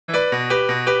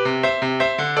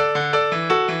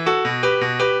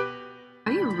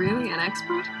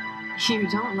expert? You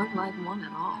don't look like one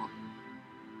at all.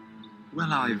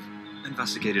 Well, I've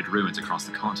investigated ruins across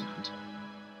the continent.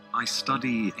 I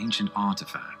study ancient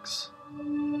artifacts.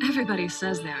 Everybody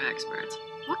says they're experts.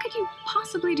 What could you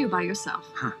possibly do by yourself?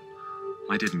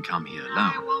 I didn't come here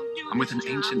alone. I'm with an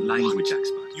ancient language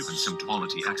expert and some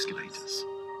quality excavators.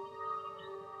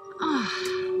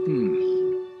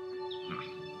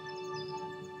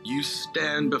 You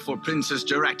stand before Princess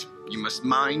Jarette. You must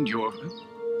mind your...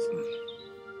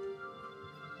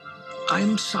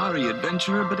 I'm sorry,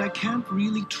 adventurer, but I can't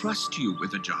really trust you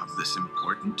with a job this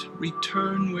important.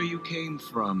 Return where you came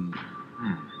from.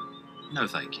 No,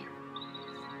 thank you.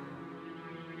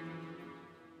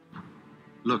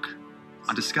 Look,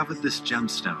 I discovered this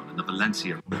gemstone in the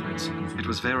Valencia ruins. It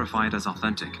was verified as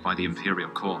authentic by the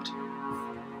Imperial Court.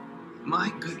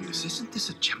 My goodness, isn't this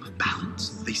a gem of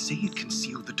balance? They say it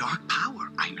concealed the dark power.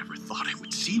 I never thought I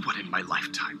would see one in my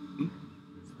lifetime.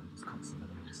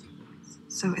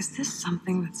 So is this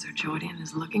something that Sir Jordan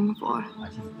is looking for?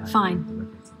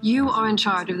 Fine. You are in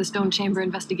charge of the Stone Chamber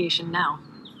investigation now.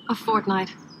 A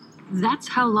fortnight. That's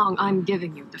how long I'm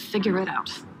giving you to figure it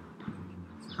out.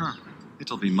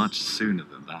 It'll be much sooner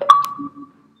than that.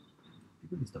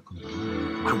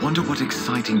 I wonder what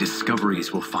exciting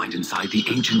discoveries we'll find inside the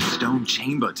ancient stone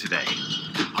chamber today.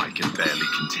 I can barely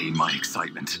contain my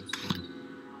excitement.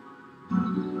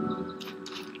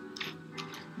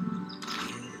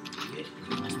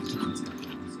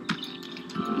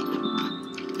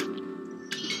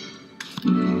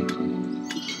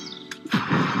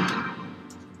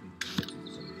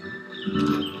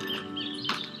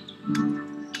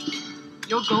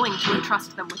 You're going to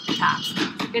entrust them with the task.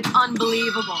 It's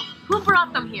unbelievable. Who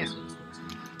brought them here?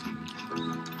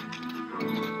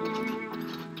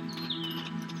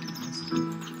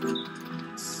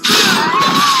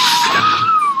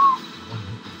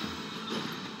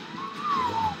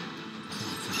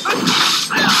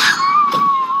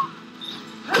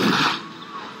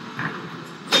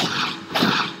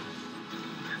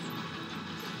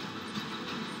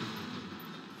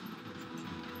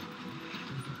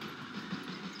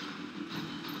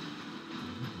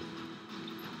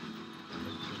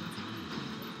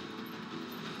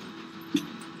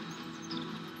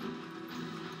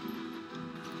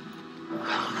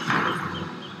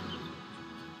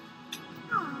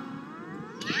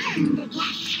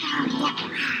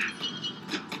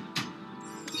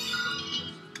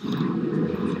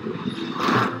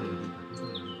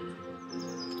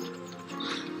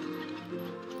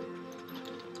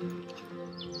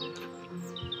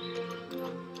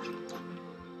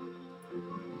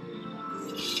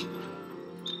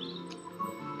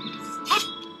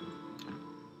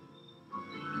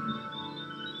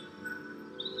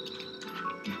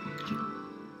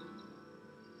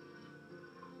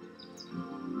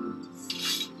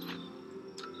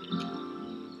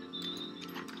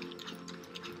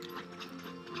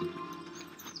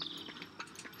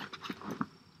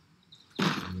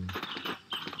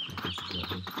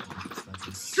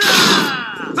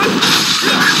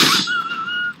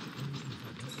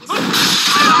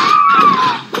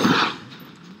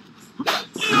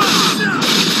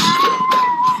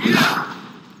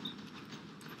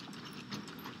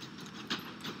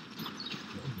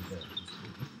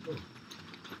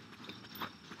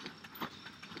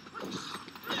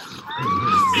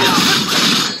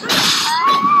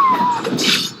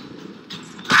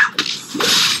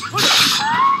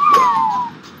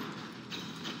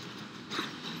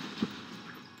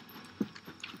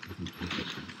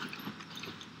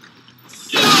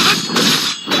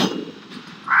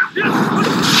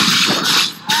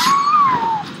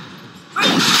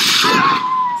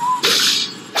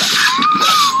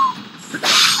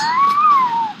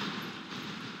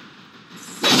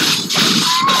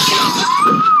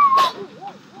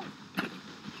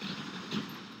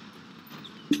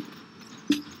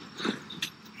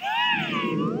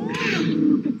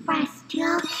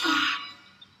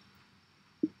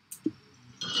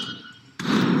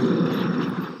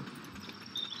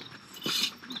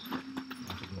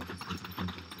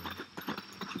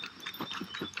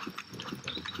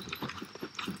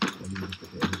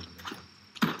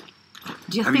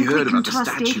 Have you heard about the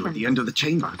statue at the end of the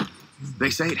chamber? They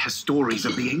say it has stories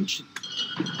of the ancient.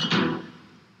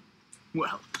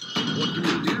 Well, what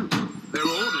can we do? They're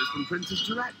orders from Princess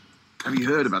Jarette. Have you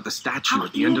heard about the statue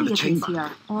at the end of the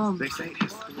chamber? They say it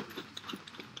has stories.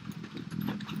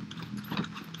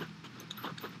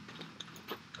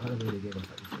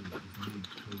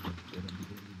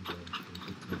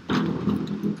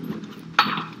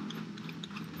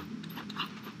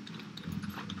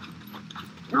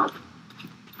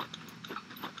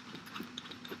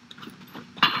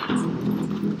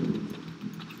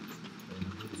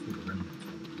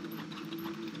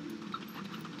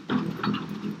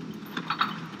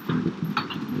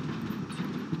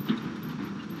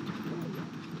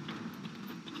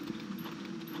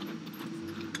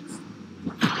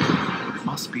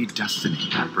 must be destiny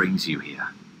that brings you here.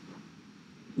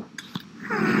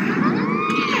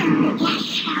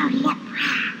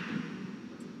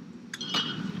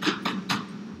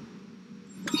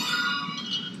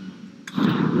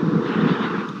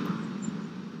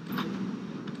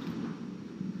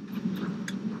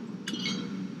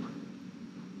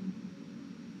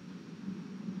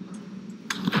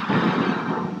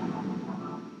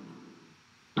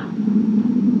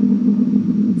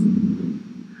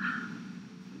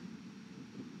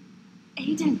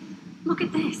 Aiden, look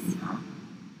at this.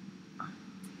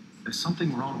 There's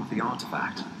something wrong with the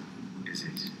artifact. Is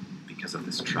it because of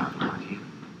this trap right here?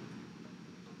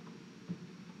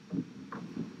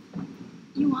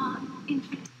 You are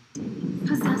infected,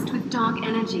 possessed with dark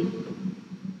energy.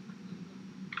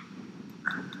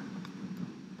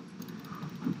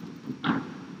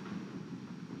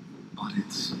 But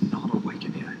it's not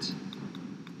awakened yet.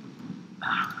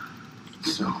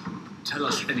 So, tell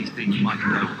us anything you might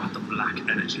know about the black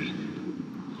energy.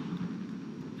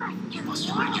 You must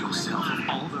rid yourself of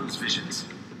all those visions.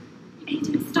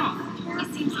 Aiden, stop.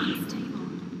 He seems unstable.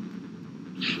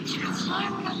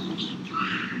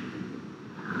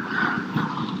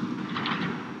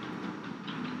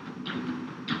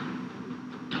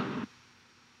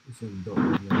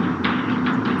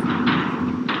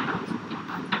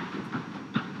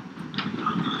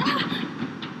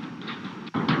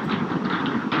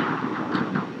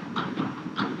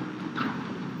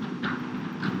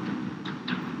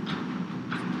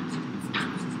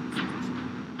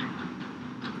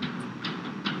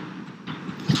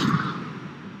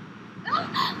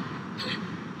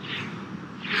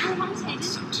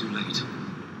 It's too late.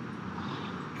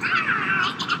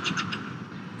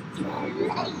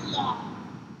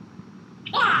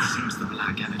 It seems the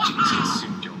black energy has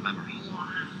consumed your memory.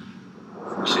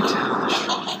 We should tell the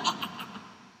shrine.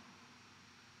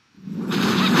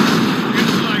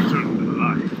 Enlighten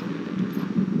life.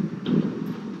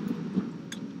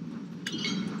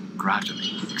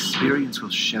 Gradually, experience will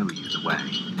show you the way.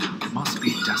 It must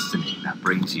be destiny that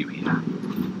brings you here.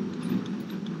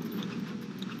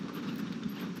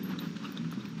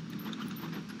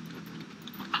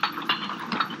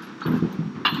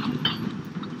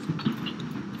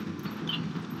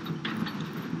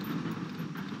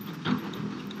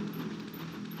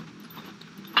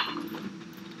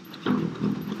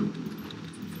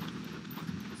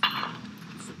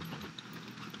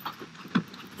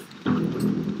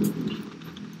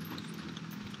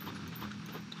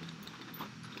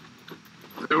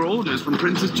 There are orders from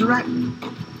Princess Jarek.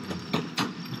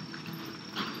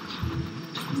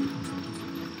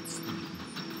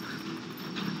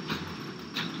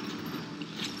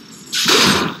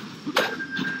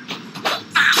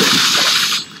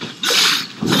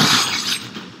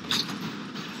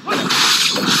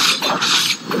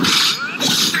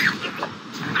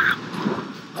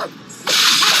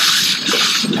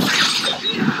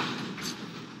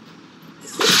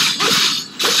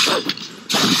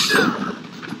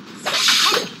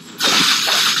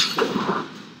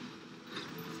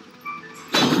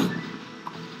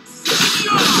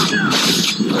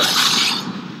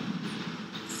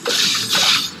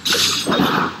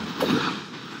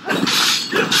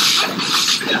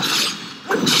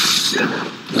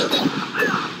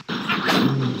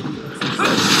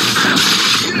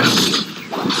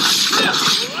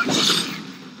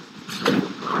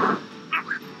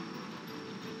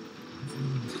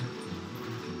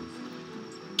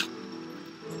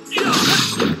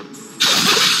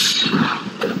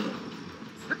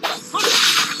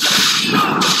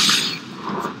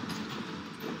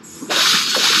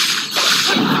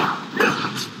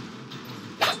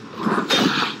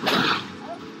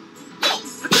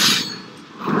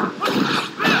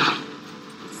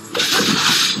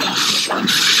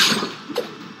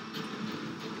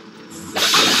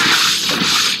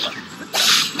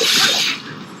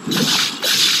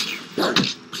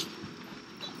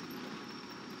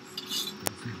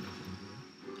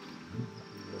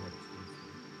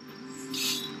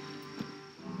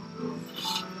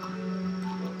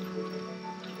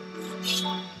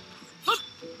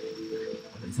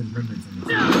 Some remnants in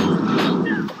this.